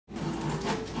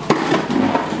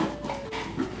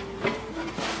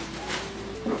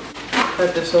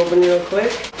cut this open real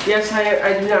quick. Yes,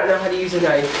 I do not know how to use a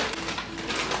knife.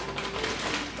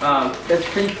 That's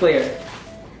pretty clear.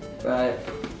 But,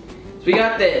 so we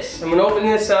got this. I'm gonna open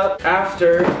this up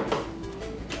after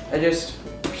I just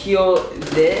peel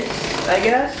this, I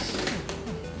guess.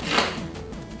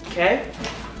 Okay.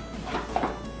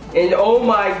 And oh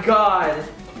my god.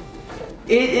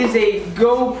 It is a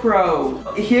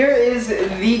GoPro. Here is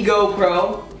the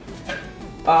GoPro.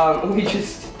 Let me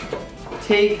just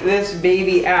take this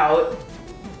baby out.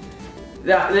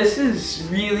 This is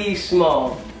really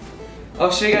small.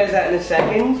 I'll show you guys that in a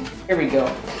second. Here we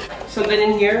go. Something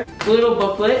in here, a little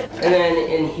booklet, and then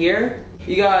in here,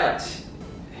 you got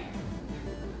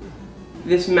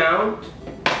this mount.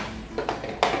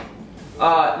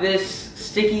 This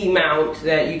sticky mount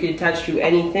that you could attach to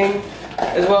anything,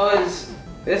 as well as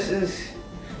this is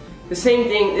the same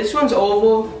thing. This one's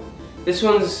oval, this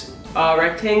one's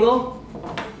rectangle,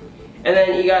 and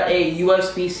then you got a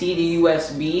USB-C to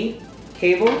USB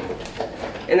cable,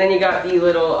 and then you got the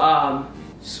little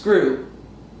screw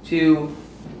to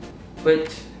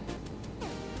put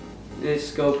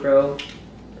this GoPro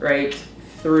right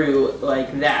through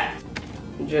like that.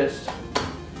 Just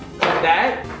like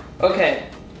that. Okay,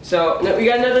 so no, we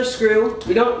got another screw.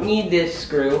 We don't need this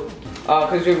screw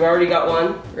because we've already got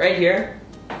one right here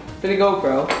for the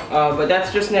GoPro, but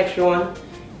that's just an extra one.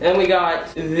 And then we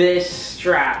got this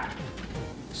strap,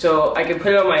 so I can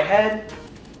put it on my head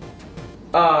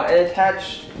and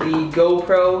attach the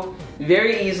GoPro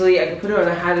very easily. I can put it on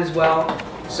a hat as well.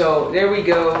 So there we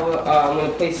go. I'm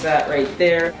gonna place that right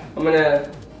there. I'm gonna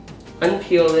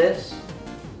unpeel this.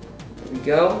 There we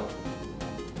go.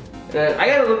 And I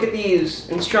gotta look at these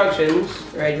instructions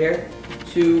right here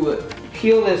to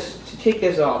peel this, to take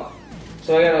this off.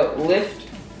 So I gotta lift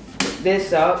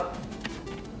this up.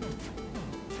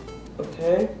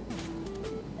 Okay.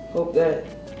 Hope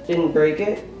that didn't break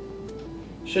it.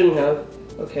 Shouldn't have.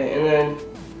 Okay, and then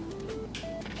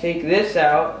take this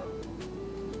out.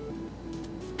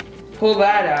 Pull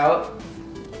that out.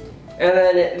 And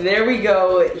then there we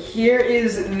go. Here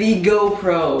is the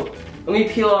GoPro. Let me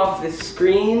peel off the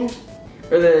screen,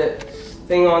 or the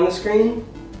thing on the screen,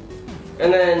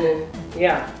 and then,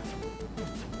 yeah.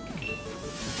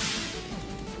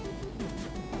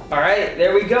 Alright,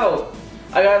 there we go.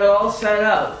 I got it all set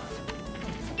up.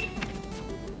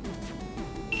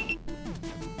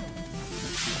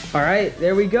 Alright,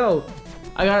 there we go.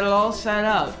 I got it all set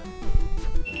up.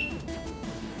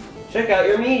 Check out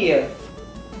your media.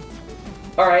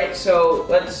 Alright, so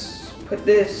let's put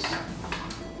this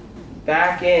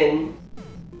back in.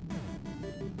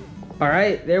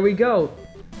 Alright, there we go.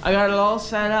 I got it all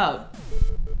set up.